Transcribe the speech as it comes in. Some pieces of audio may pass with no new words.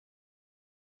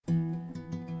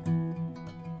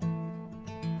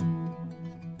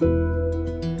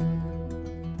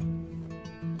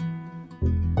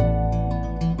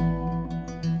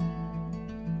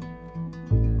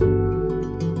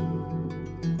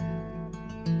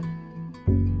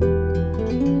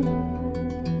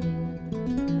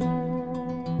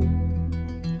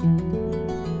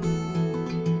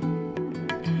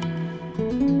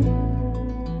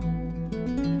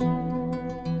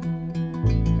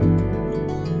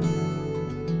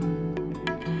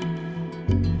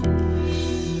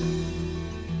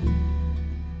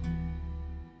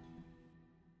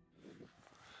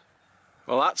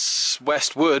That's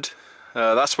Westwood.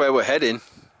 That's where we're heading.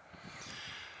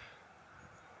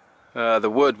 The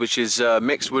wood, which is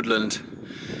mixed woodland,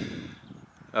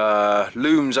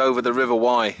 looms over the River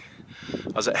Wye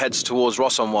as it heads towards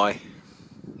Ross-on-Wye.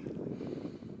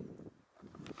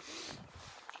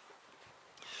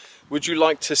 Would you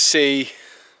like to see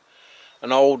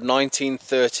an old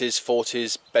 1930s,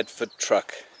 40s Bedford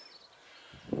truck?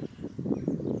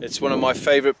 It's one of my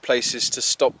favourite places to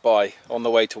stop by on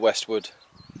the way to Westwood,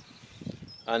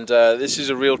 and this is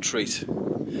a real treat.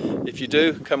 If you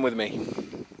do, come with me.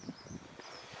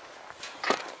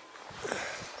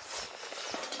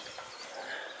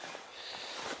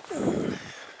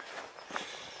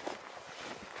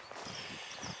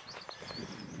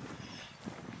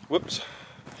 Whoops,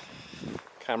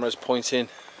 camera's pointing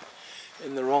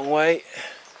in the wrong way.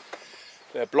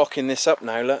 They're blocking this up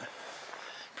now, look,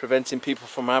 preventing people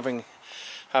from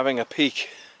having a peek.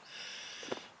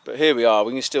 But here we are,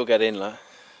 we can still get in, look.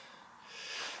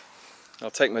 I'll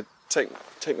take my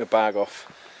bag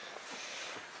off.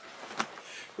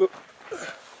 Whoop.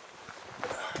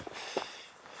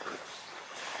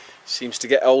 Seems to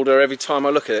get older every time I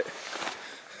look at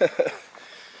it.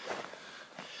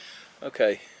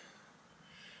 Okay,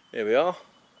 here we are,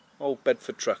 old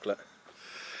Bedford trucklet.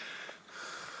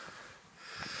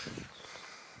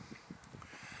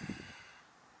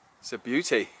 It's a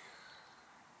beauty.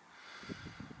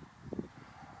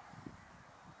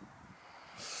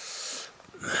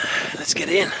 Let's get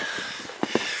in.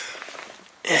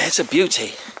 Yeah, it's a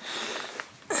beauty.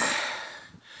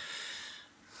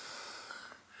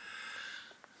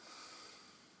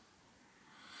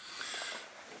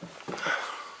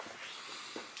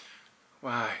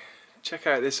 Wow, check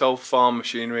out this old farm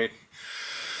machinery.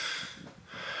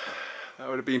 That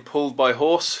would have been pulled by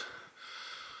horse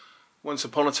once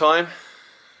upon a time.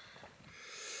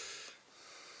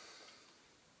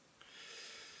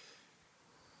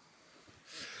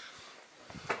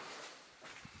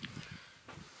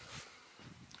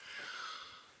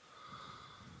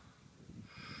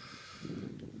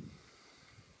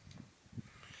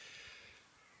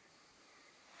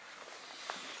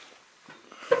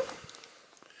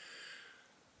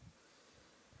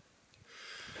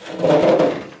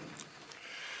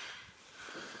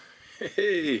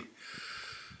 Hey,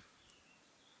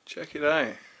 check it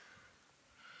out.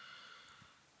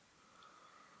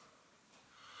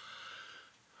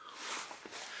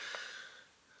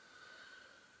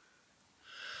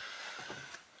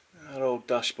 That old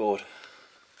dashboard.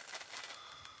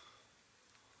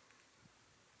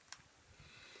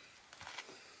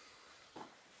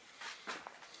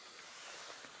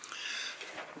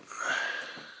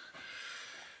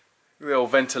 The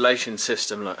old ventilation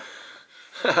system, look.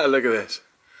 Look at this.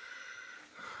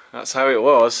 That's how it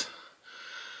was.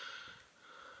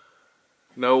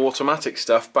 No automatic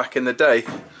stuff back in the day.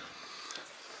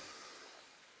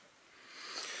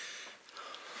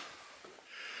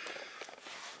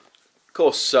 Of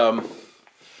course,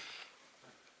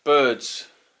 birds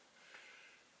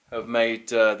have made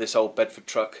this old Bedford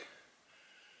truck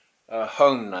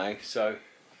home now. So,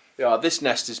 yeah, this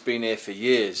nest has been here for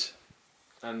years,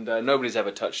 and nobody's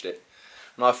ever touched it.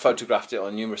 And I've photographed it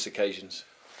on numerous occasions.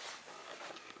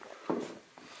 Look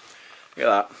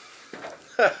at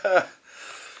that.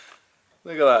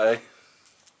 Look at that, eh?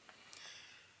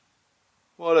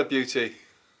 What a beauty.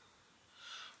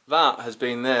 That has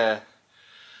been there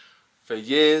for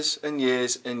years and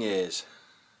years and years.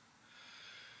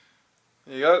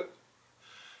 There you go.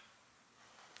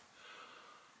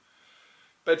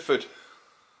 Bedford.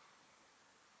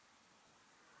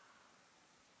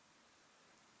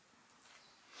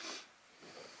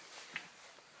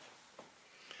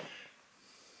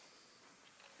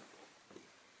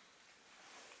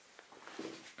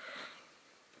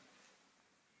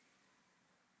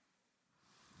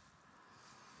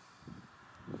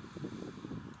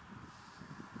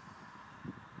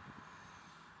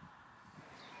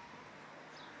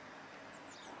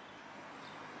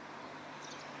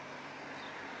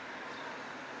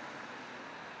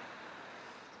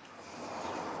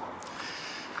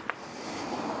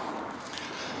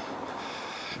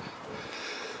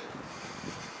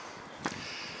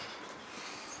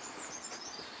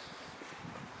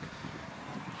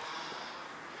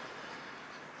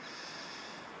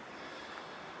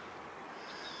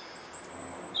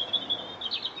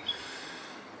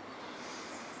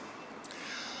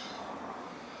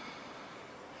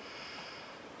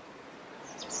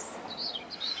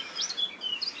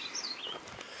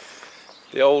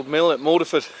 The old mill at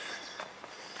Mordiford.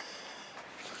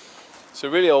 It's a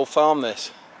really old farm, this.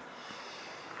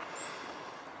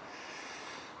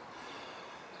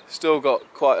 still got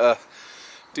quite a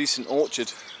decent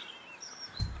orchard.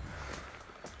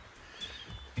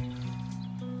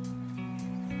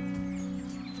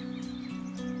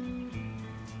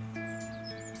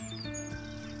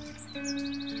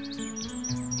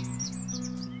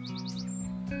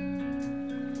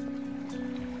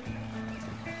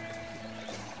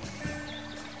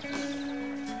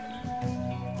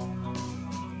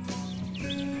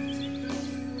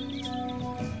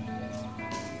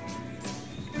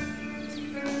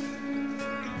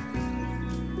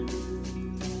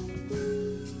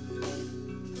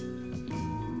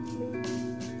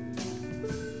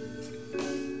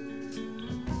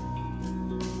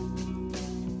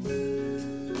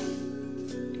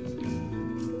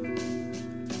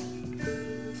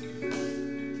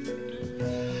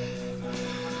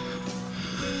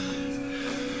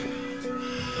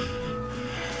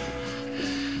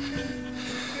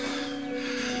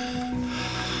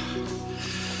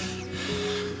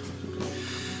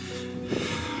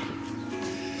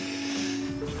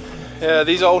 Yeah,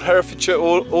 these old Herefordshire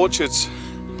orchards.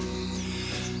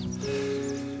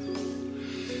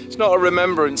 It's not a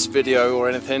remembrance video or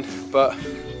anything, but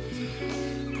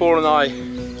Paul and I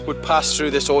would pass through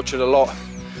this orchard a lot.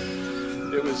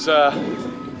 It was a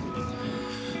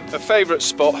favourite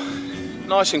spot,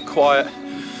 nice and quiet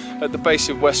at the base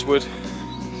of Westwood.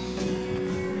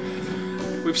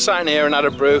 We've sat in here and had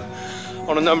a brew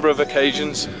on a number of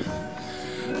occasions.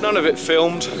 None of it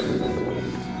filmed,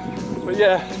 but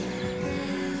yeah,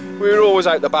 we were always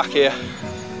out the back here.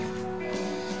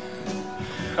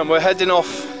 And we're heading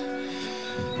off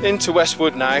into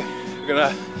Westwood now. We're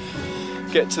gonna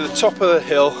get to the top of the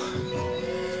hill,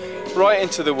 right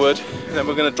into the wood, and then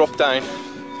we're gonna drop down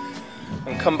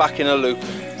and come back in a loop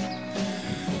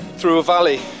through a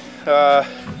valley,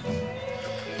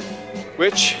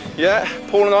 which, yeah,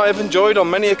 Paul and I have enjoyed on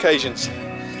many occasions.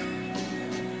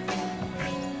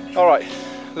 All right,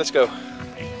 let's go.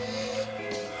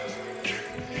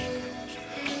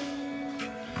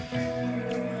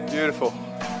 Beautiful.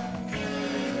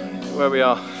 Where we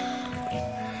are.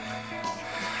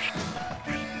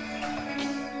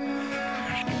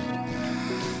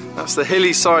 That's the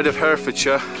hilly side of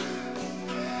Herefordshire.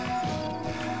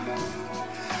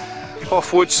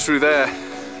 Off woods through there.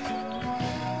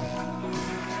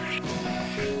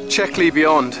 Checkley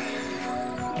beyond.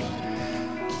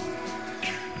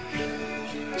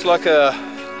 It's like a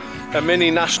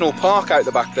mini national park out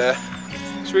the back there.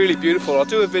 It's really beautiful. I'll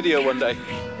do a video one day.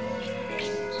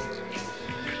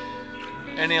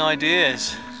 Any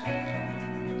ideas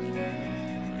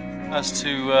as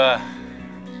to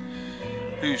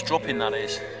whose dropping that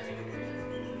is?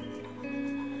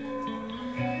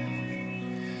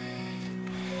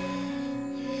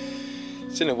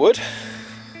 It's in a wood.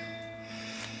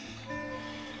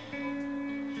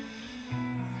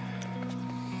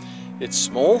 It's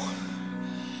small.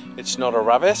 It's not a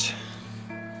rabbit.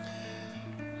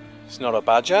 It's not a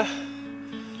badger.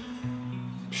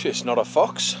 It's not a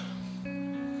fox.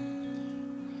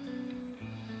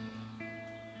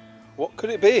 What could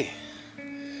it be?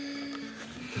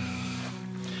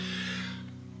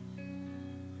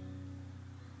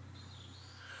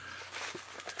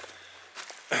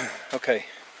 Okay,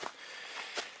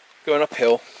 going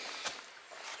uphill.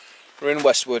 We're in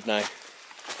Westwood now,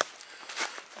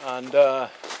 and I'm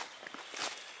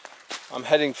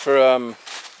heading for a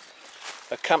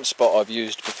camp spot I've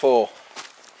used before,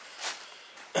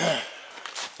 and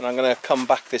I'm going to come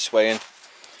back this way and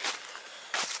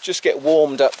just get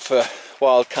warmed up for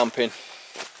wild camping.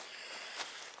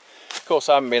 Of course,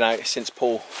 I haven't been out since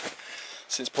Paul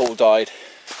died.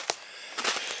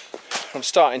 I'm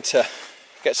starting to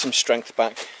get some strength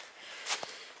back.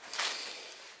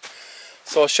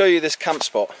 So I'll show you this camp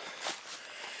spot.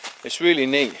 It's really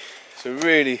neat. It's a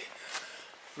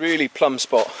really plum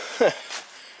spot. I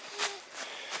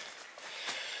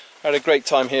had a great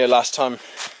time here last time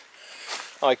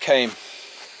I came.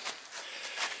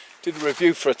 Did a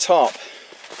review for a tarp,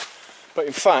 but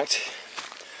in fact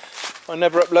I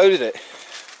never uploaded it.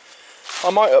 I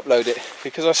might upload it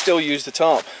because I still use the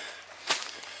tarp.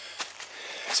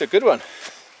 It's a good one.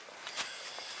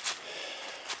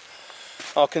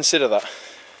 I'll consider that.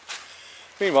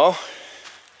 Meanwhile,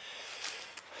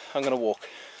 I'm going to walk.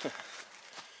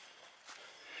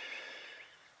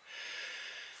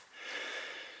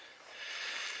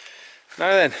 Now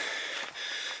then,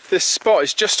 this spot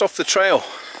is just off the trail,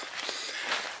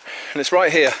 and it's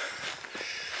right here.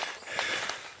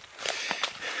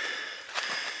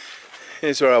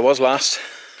 Here's where I was last.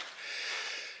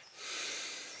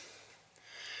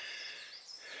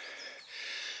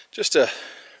 Just a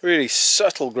really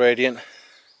subtle gradient.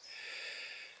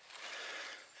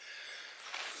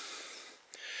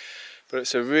 but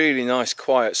it's a really nice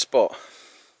quiet spot.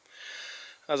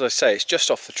 As I say, it's just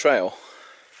off the trail.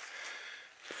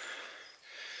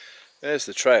 There's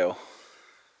the trail,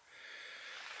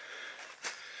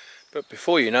 but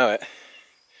before you know it,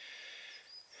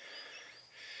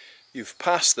 you've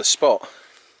passed the spot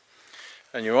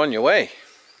and you're on your way.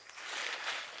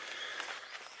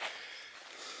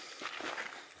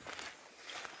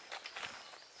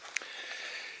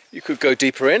 You could go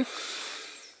deeper in,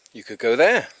 you could go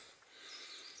there.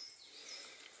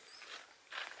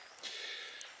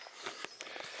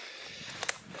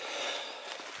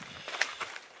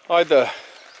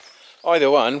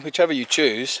 Either one, whichever you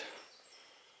choose.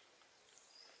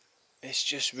 It's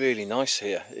just really nice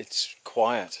here. It's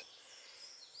quiet.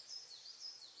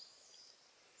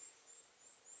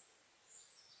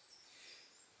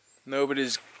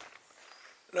 Nobody's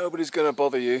going to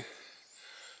bother you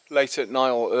late at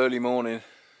night or early morning.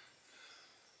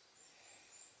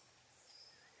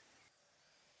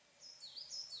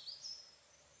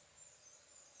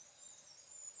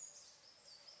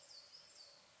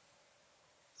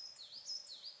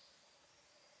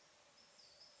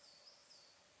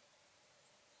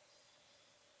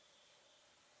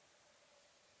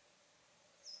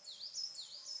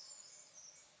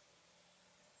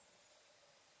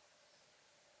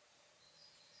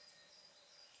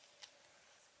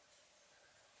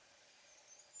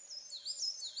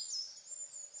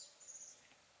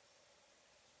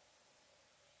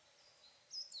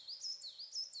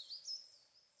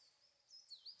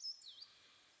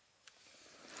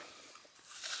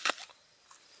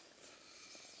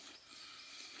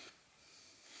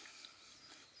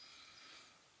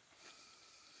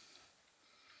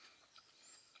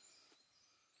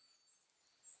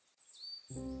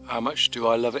 How much do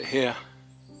I love it here?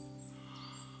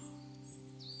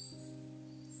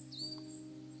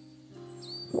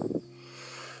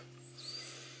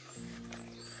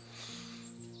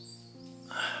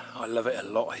 I love it a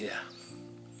lot here.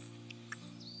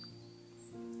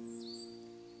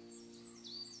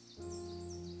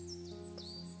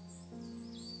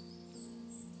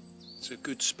 It's a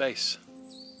good space.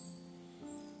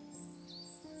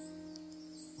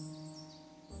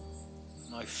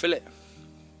 I feel it.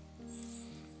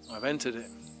 I've entered it.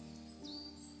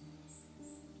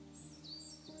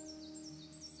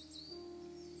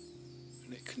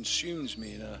 And it consumes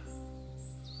me in a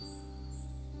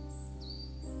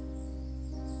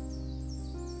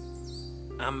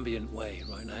ambient way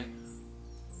right now.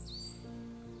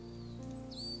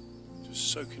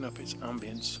 Just soaking up its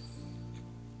ambience.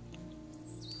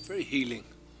 Very healing.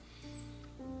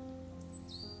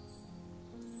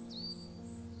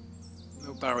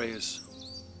 No barriers.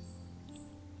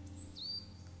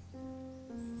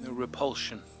 No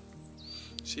repulsion.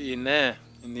 See, in there,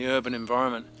 in the urban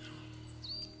environment,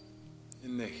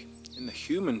 in the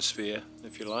human sphere,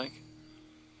 if you like,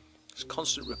 it's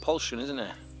constant repulsion, isn't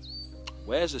there?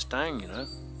 Wears us down, you know.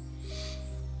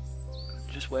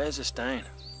 It just wears us down.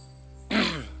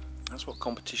 That's what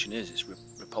competition is. It's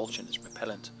repulsion. It's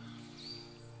repellent.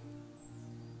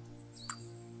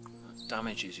 It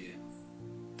damages you.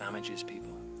 Damages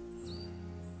people.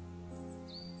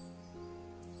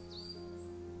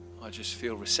 I just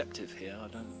feel receptive here. I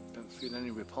don't feel any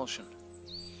repulsion.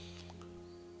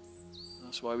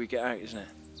 That's why we get out, isn't it?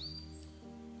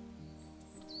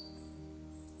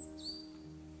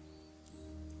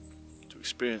 To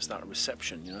experience that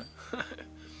reception, you know.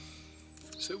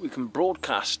 So we can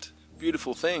broadcast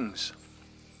beautiful things.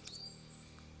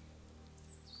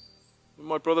 What did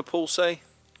my brother Paul say?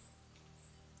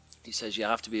 He says you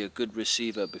have to be a good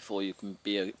receiver before you can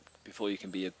be a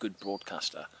good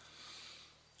broadcaster.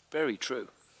 Very true.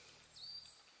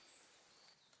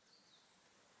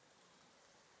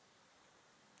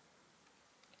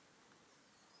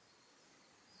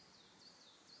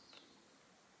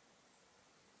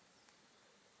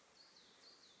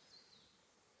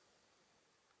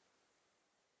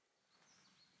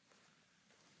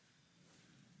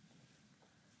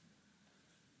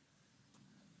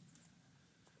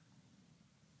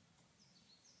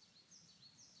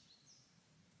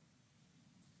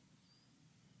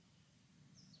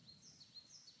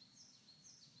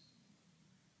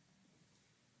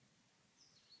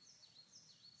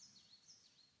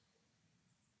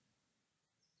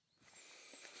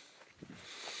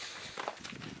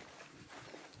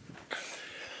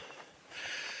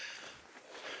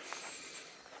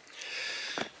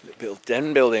 Little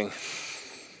den building.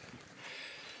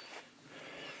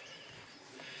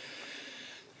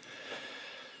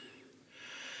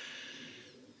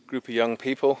 Group of young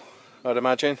people, I'd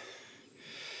imagine.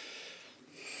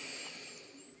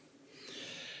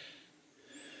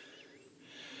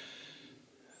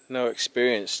 no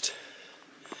experienced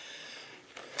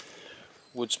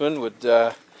woodsman would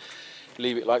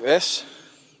leave it like this,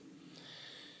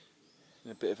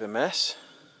 in a bit of a mess.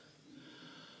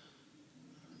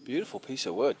 Beautiful piece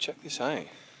of wood, check this out.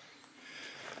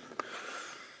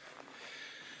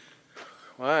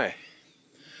 Wow,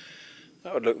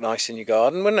 that would look nice in your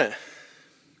garden, wouldn't it?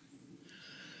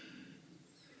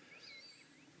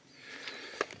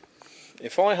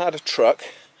 If I had a truck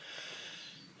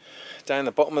down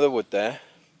the bottom of the wood there,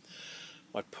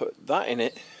 I'd put that in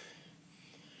it,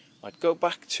 I'd go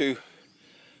back to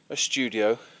a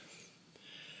studio,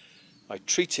 I'd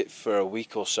treat it for a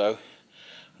week or so,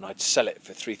 and I'd sell it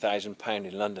for £3,000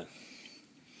 in London.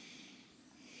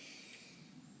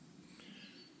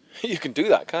 You can do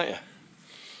that, can't you?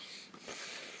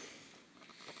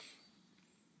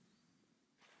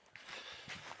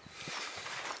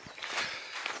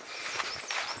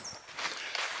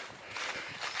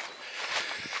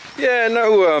 Yeah,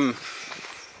 no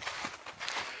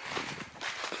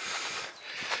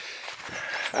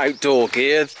outdoor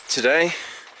gear today.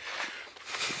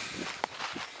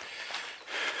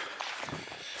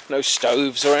 No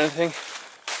stoves or anything.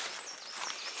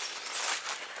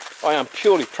 I am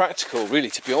purely practical,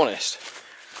 really, to be honest.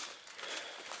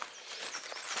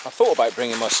 I thought about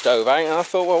bringing my stove out and I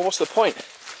thought, well, what's the point?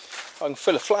 I can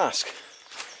fill a flask.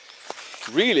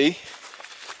 Really,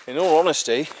 in all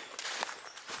honesty,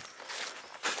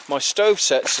 my stove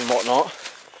sets and whatnot,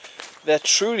 they're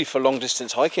truly for long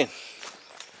distance hiking.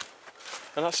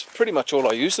 And that's pretty much all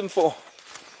I use them for.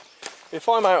 If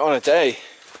I'm out on a day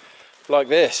like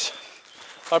this,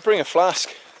 I bring a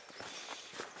flask,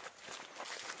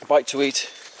 a bite to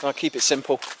eat, and I keep it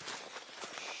simple.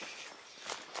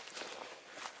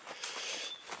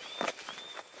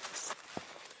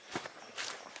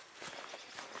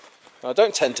 I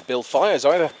don't tend to build fires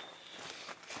either,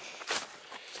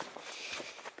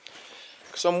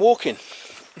 because I'm walking.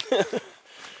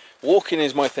 Walking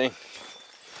is my thing,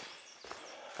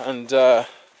 and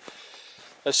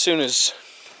as soon as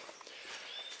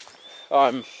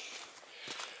I'm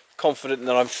confident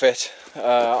that I'm fit,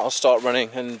 I'll start running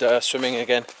and swimming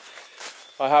again.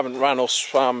 I haven't ran or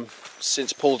swam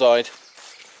since Paul died,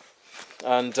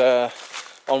 and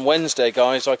on Wednesday,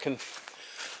 guys, I can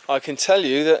tell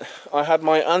you that I had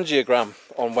my angiogram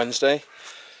on Wednesday,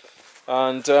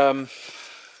 and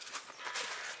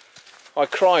I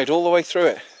cried all the way through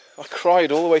it. I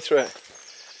cried all the way through it.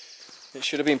 It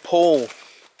should have been Paul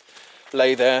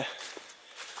lay there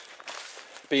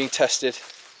being tested,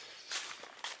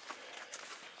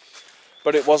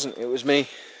 but it wasn't. It was me,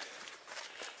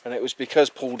 and it was because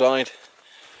Paul died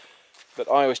that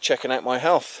I was checking out my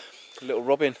health, little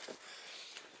Robin.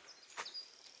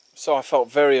 So I felt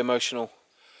very emotional.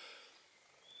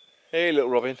 Hey, little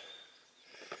Robin.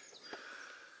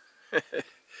 You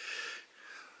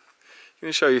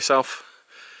can show yourself.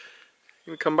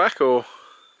 You can come back, or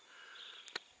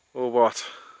what?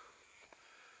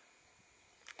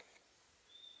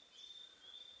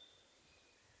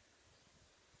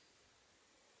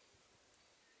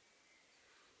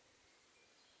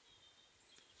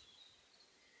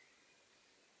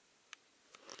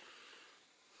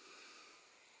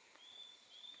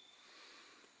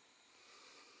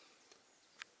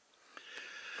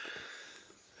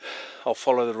 I'll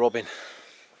follow the robin.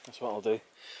 That's what I'll do.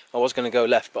 I was going to go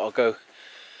left, but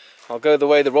I'll go the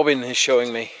way the robin is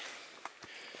showing me.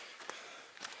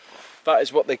 That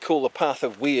is what they call the path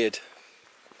of weird.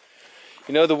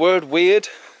 You know the word weird?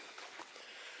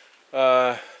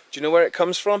 Do you know where it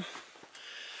comes from?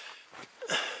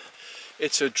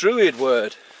 It's a druid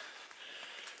word,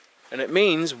 and it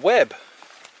means web.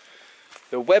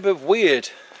 The web of weird.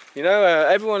 You know,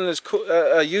 everyone has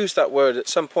used that word at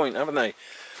some point, haven't they?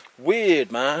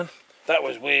 Weird, man. That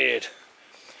was weird.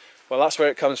 Well, that's where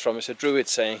it comes from. It's a druid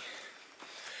saying.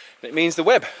 And it means the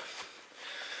web.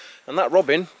 And that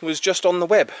robin was just on the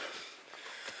web.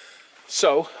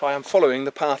 So I am following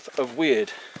the path of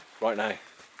weird right now.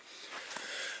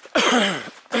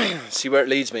 See where it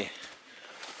leads me.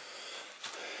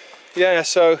 Yeah,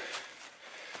 so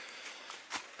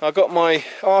I got my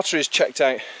arteries checked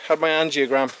out, had my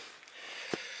angiogram,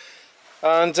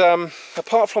 and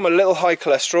apart from a little high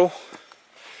cholesterol,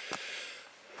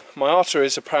 my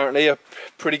arteries apparently are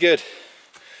pretty good.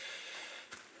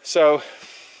 So,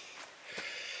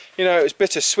 you know, it was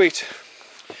bittersweet.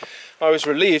 I was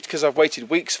relieved because I've waited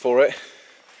weeks for it,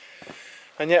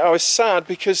 and yet I was sad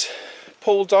because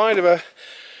Paul died of a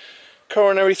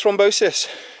coronary thrombosis.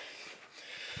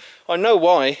 I know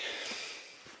why.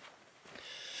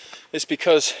 It's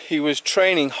because he was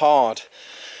training hard,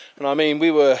 and I mean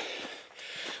we were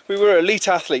elite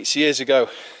athletes years ago.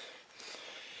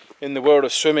 in the world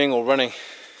of swimming or running.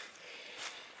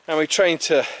 And we trained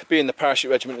to be in the parachute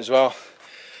regiment as well.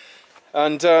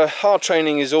 And hard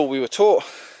training is all we were taught,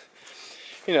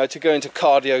 you know, to go into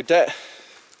cardio debt.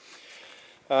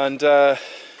 And of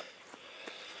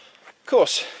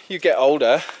course, you get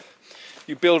older,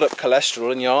 you build up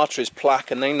cholesterol and your arteries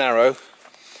plaque and they narrow.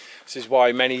 This is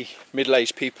why many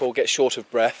middle-aged people get short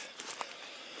of breath.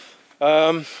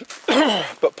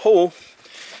 But Paul,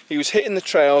 he was hitting the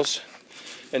trails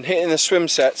and hitting the swim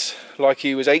sets like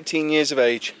he was 18 years of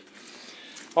age.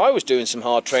 I was doing some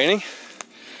hard training,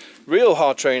 real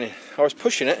hard training. I was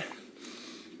pushing it.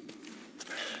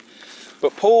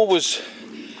 But Paul was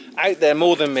out there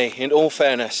more than me, in all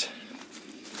fairness,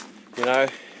 you know.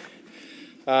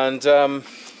 And of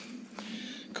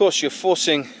course you're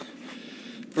forcing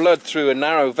blood through a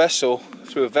narrow vessel,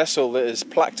 through a vessel that is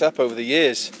plaqued up over the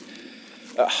years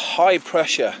at high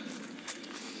pressure,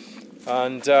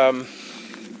 and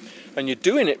you're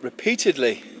doing it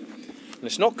repeatedly, and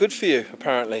it's not good for you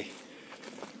apparently.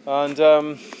 And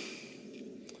of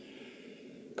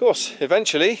course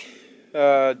eventually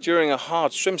during a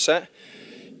hard swim set,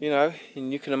 you know,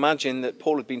 and you can imagine that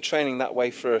Paul had been training that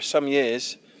way for some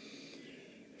years,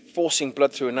 forcing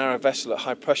blood through a narrow vessel at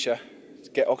high pressure to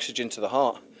get oxygen to the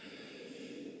heart,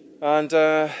 and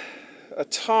a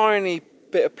tiny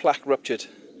bit of plaque ruptured,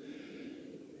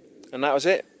 and that was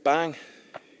it. Bang.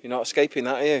 You're not escaping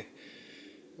that, are you?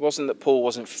 It wasn't that Paul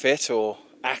wasn't fit or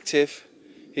active.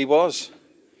 He was.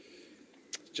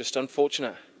 Just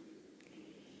unfortunate.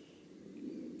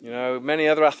 You know, many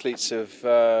other athletes have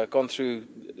gone through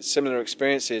similar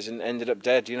experiences and ended up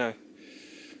dead, you know.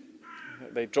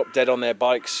 They dropped dead on their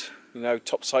bikes, you know,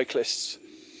 top cyclists.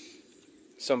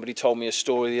 Somebody told me a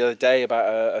story the other day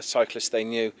about a cyclist they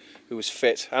knew who was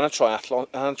fit and a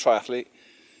triathlete,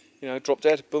 you know, dropped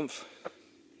dead, boom.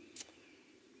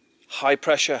 High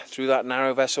pressure through that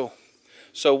narrow vessel.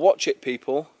 So watch it,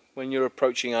 people, when you're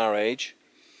approaching our age,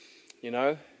 you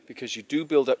know, because you do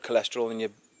build up cholesterol and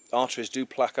your arteries do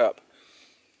plaque up.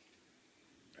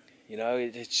 You know,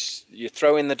 it's you're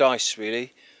throwing the dice,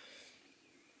 really.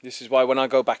 This is why when I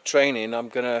go back training, I'm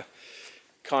gonna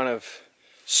kind of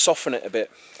soften it a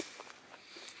bit.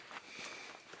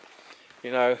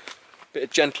 You know, a bit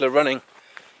of gentler running,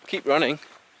 keep running,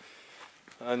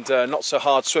 and not so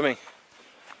hard swimming.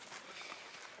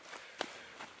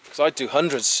 Because I do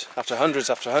hundreds after hundreds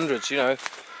after hundreds, you know,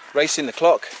 racing the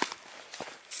clock.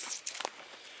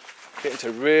 Get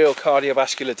into real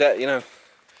cardiovascular debt, you know.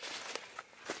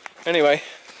 Anyway,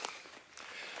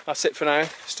 that's it for now.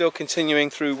 Still continuing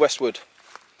through Westwood.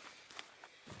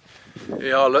 Here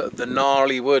we are, look, the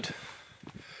gnarly wood.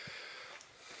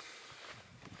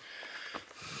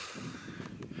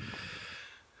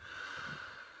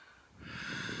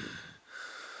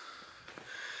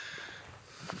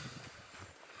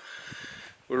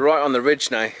 We're right on the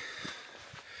ridge now.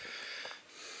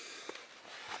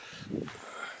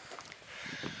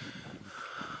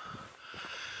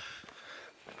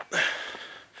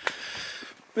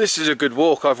 This is a good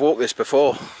walk. I've walked this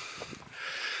before.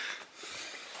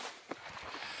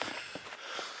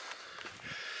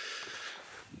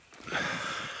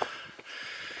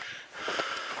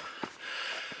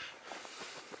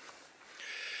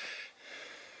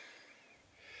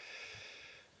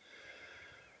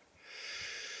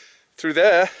 Through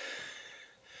there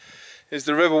is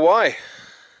the River Wye,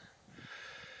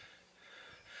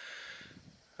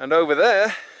 and over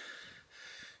there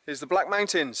is the Black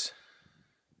Mountains.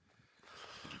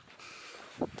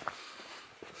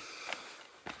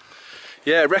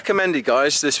 Yeah, recommended,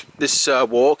 guys, this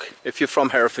walk if you're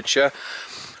from Herefordshire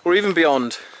or even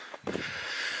beyond.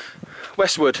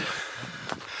 Westwood.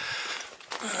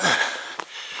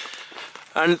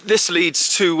 And this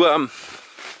leads to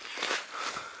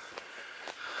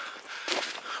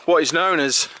what is known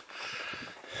as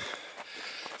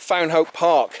Fownhope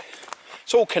Park.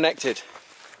 It's all connected,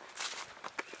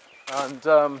 and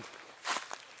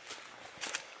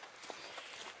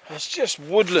there's just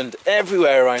woodland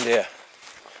everywhere around here.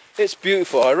 It's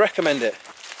beautiful. I recommend it.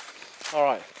 All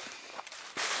right.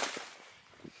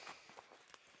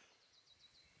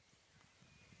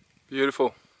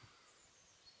 Beautiful.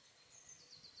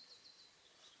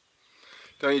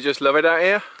 Don't you just love it out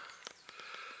here?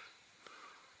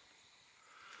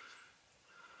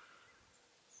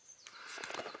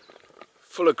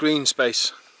 Full of green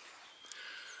space.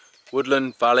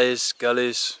 Woodland, valleys,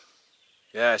 gullies.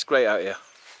 Yeah, it's great out here.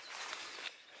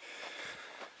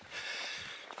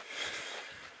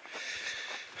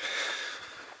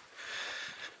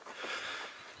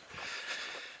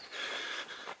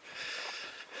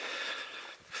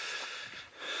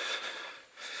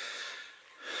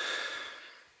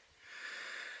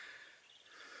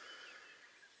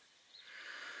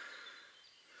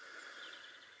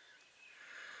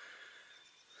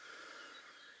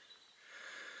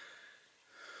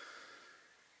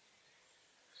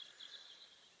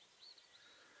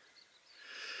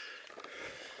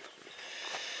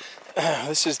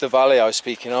 this is the valley I was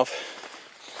speaking of.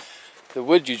 The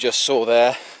wood you just saw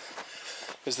there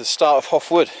is the start of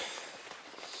Hereford.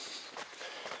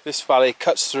 This valley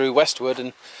cuts through Westwood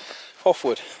and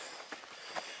Hereford.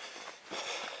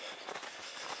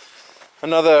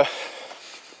 Another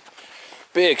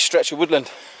big stretch of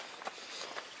woodland.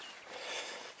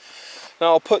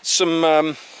 Now I'll put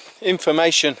some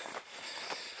information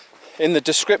in the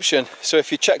description, so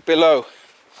if you check below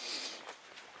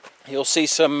you'll see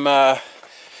some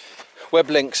web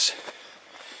links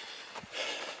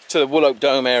to the Wool Oak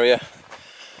Dome area.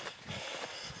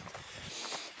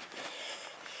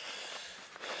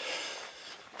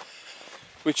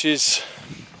 Which is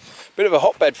a bit of a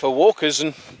hotbed for walkers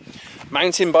and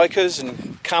mountain bikers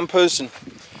and campers and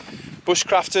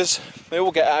bushcrafters. They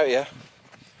all get out here.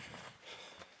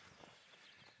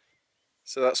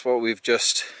 So that's what we've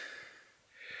just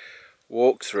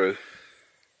walked through,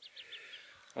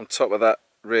 on top of that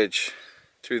ridge,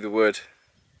 through the wood,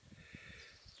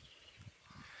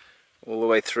 all the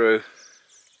way through.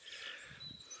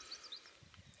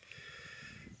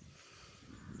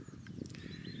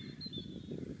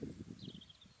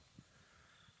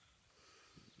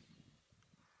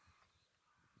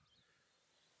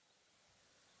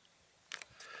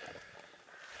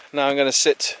 Now I'm going to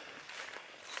sit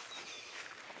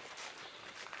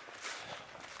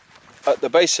at the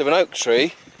base of an oak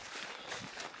tree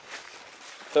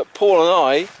that Paul and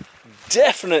I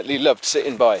definitely loved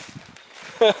sitting by.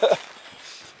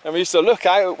 And we used to look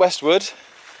out at Westwood,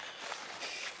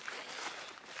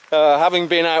 having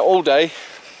been out all day,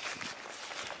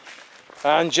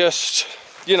 and just,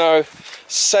 you know,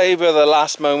 savour the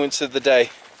last moments of the day,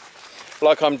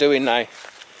 like I'm doing now.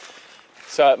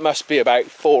 So it must be about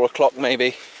 4 o'clock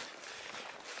maybe,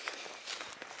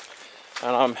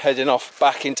 and I'm heading off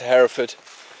back into Hereford.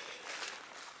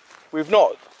 We've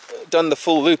not done the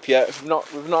full loop yet. We've not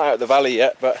out the valley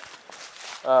yet, but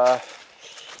I've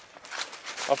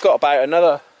got about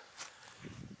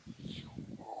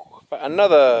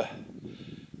another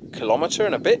kilometre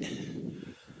and a bit,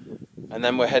 and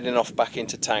then we're heading off back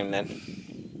into town then.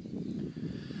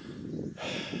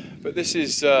 But this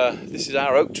is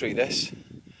our oak tree. This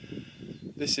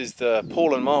is the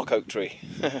Paul and Mark oak tree.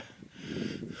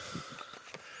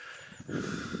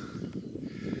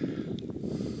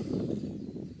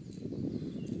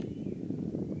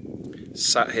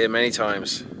 Sat here many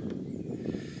times.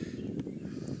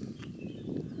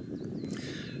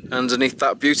 Underneath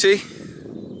that beauty,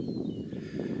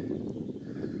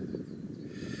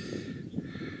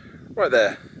 right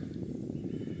there,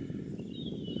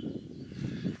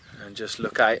 and just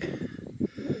look out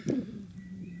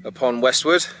upon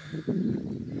Westwood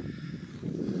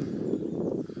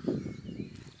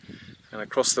and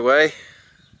across the way,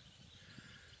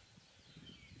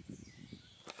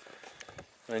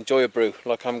 and enjoy a brew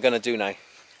like I'm going to do now.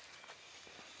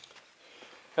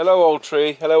 Hello old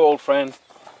tree, hello old friend.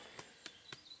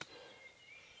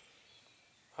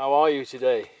 How are you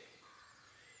today?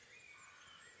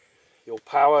 Your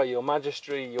power, your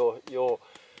majesty, your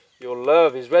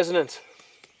love is resonant.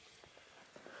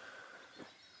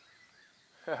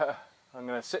 I'm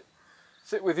going to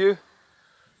sit with you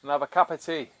and have a cup of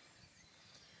tea.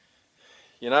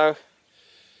 You know,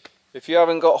 if you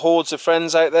haven't got hordes of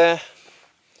friends out there,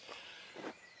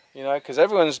 you know, because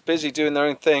everyone's busy doing their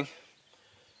own thing,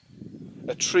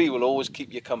 a tree will always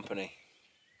keep you company.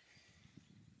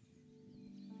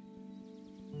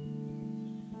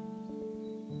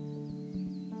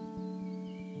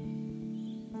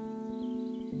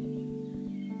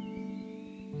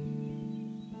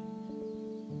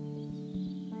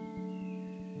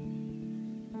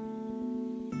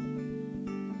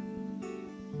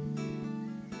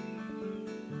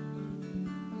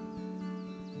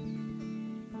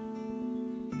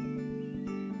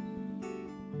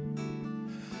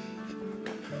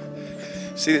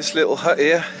 See this little hut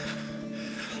here?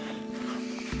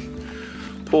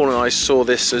 Paul and I saw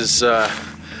this as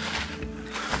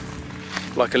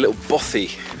like a little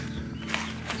bothy.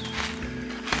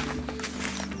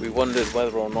 We wondered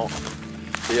whether or not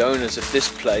the owners of this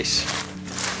place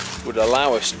would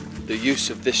allow us the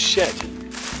use of this shed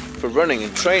for running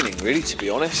and training, really, to be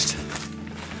honest.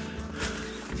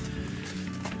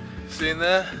 See in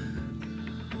there?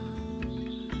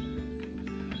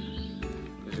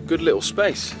 Good little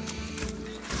space.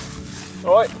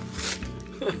 Alright.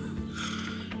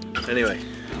 Anyway.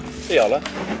 Hey Ola.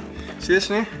 See this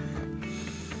in here?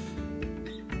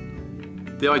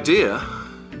 The idea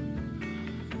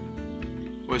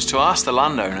was to ask the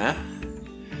landowner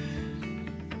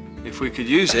if we could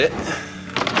use it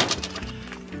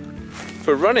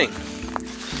for running.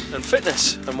 and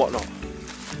fitness and whatnot.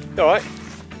 You alright?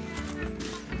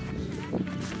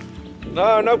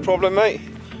 No problem, mate.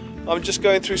 I'm just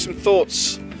going through some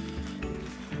thoughts.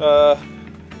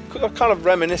 Kind of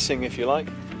reminiscing, if you like.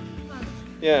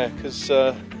 Yeah, because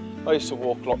I used to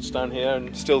walk lots down here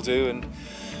and still do, and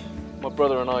my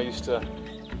brother and I used to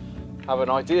have an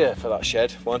idea for that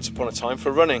shed once upon a time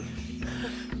for running.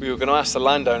 We were going to ask the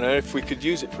landowner if we could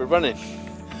use it for running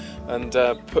and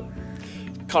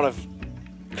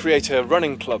create a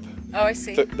running club. Oh, I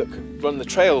see. That could run the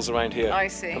trails around here. I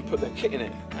see. And put their kit in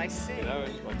it. I see. You know,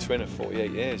 my twin of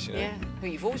 48 years, you know. Yeah.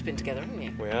 Well, you've always been together, haven't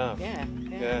you? We have. Yeah.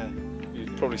 Yeah.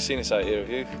 You've probably seen us out here, have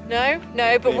you?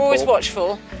 No, but we're always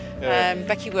watchful. Yeah.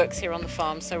 Becky works here on the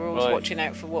farm, so we're always Right. watching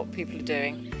out for what people are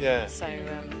doing. Yeah. So,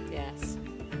 yes.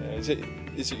 Yeah.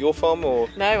 Is it your farm or?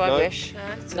 No, I wish.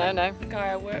 No. The guy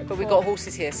I work But for. we've got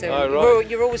horses here, so Oh, right.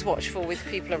 you're always watchful with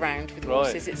people around with Right.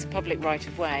 horses. It's a public right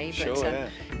of way, but Sure, yeah.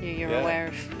 you're Yeah. aware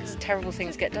of terrible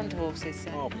things get done to horses.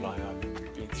 So. Oh, blimey, I've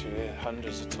been through here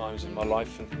hundreds of times in my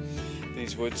life, and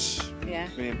these woods. Yeah.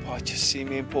 I just see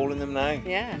me and Paul in them now.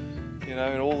 Yeah. You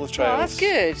know, and all the trails. Oh, that's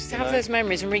good to have know. those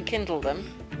memories and rekindle them.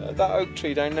 That oak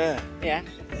tree down there. Yeah.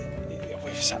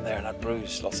 We've sat there and had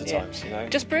brews lots of Yeah. times, you know.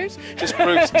 Just brews? Just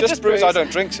brews. Just brews. brews. I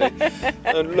don't drink, see.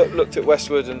 And looked at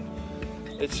Westwood, and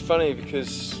it's funny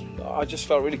because I just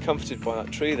felt really comforted by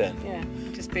that tree then. Yeah.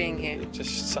 Just being here.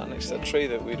 Just sat next to that tree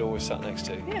that we'd always sat next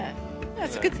to. Yeah.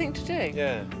 That's a Yeah. good thing to do.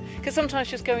 Yeah. Because sometimes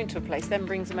just going to a place then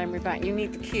brings a memory back. You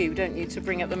need the cue, don't you, to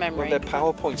bring up the memory. Well, they're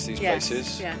PowerPoints, these Yes,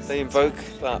 places. yes. They invoke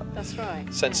that That's right.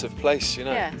 sense of place, you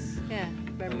know. Yes, yeah.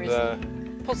 Memories. And,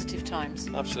 Positive times.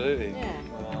 absolutely. Yeah.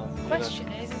 You know, Question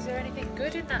is there anything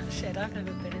good in that shed? I've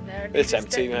never been in there. It's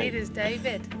empty, mate. Neither's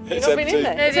David. It's not been in empty.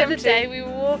 there? No, It's the other empty. day we were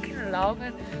walking along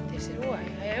and they said, oh,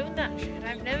 I own that shed.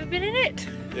 I've never been in it.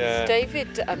 Yeah. Not David,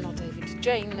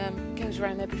 Jane goes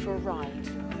around there before a ride.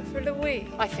 For the wee.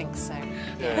 I think so.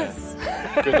 Yeah.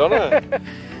 Good on her.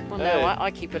 Well, Hey. no,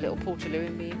 I keep a little portaloo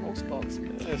in the horse box.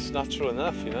 It's natural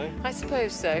enough, you know. I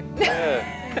suppose so.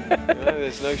 Yeah. You know,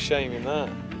 there's no shame in that.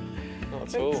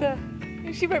 Not at all. But,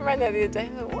 she went round there the other day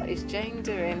and thought, what is Jane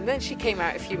doing? Then she came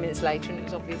out a few minutes later and it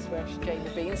was obvious where Jane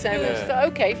had been. So Yeah. she thought,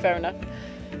 okay, fair enough.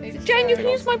 Jane, you can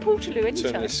use my portaloo Turn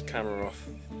anytime. this camera off,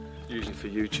 usually for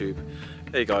YouTube.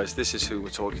 Hey guys, this is who we're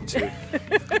talking to.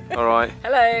 Alright,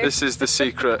 Hello. this is the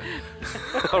secret.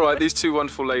 Alright, these two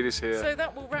wonderful ladies here. So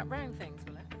that will wrap round things,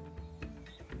 will it?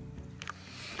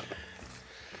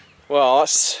 Well,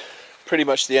 that's pretty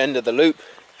much the end of the loop,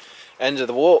 end of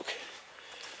the walk.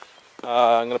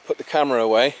 I'm going to put the camera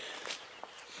away.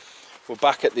 We're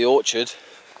back at the orchard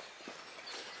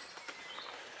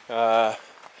where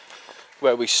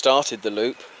we started the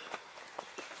loop,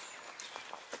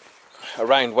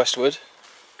 around Westwood,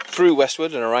 through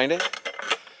Westwood and around it.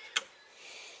 Of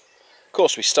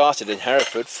course, we started in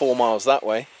Hereford, 4 miles that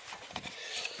way.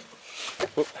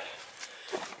 Whoop.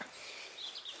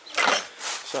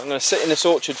 So I'm going to sit in this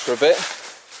orchard for a bit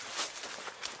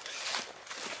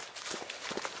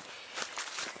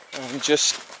and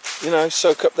just, you know,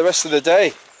 soak up the rest of the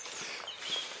day.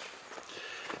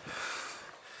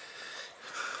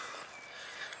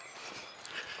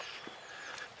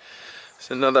 It's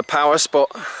another power spot.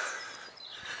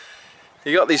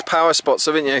 You got these power spots,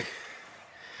 haven't you,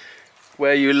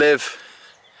 where you live,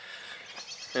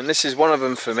 and this is one of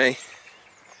them for me.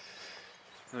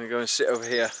 I'm going to go and sit over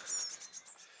here.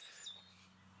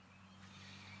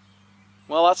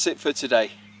 Well, that's it for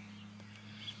today.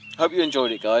 Hope you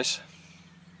enjoyed it, guys.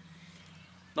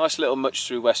 Nice little much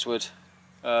through Westwood.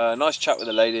 Nice chat with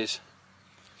the ladies.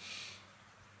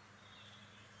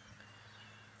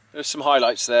 There's some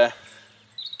highlights there.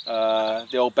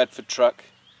 The old Bedford truck.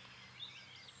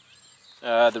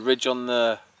 The ridge on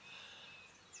the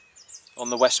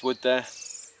Westwood there.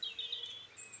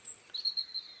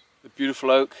 The beautiful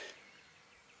oak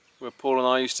where Paul and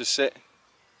I used to sit.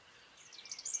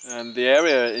 And the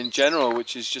area in general,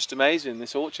 which is just amazing,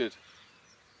 this orchard.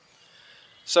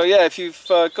 So yeah, if you've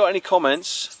got any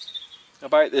comments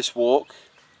about this walk,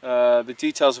 the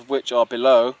details of which are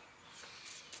below,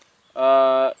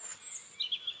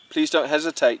 please don't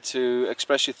hesitate to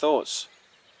express your thoughts.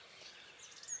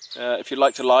 If you'd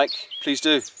like to like, please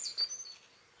do.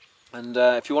 And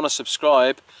if you want to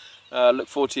subscribe, look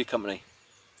forward to your company.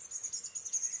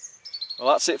 Well,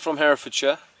 that's it from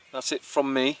Herefordshire. That's it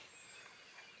from me.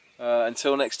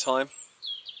 Until next time,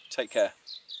 take care.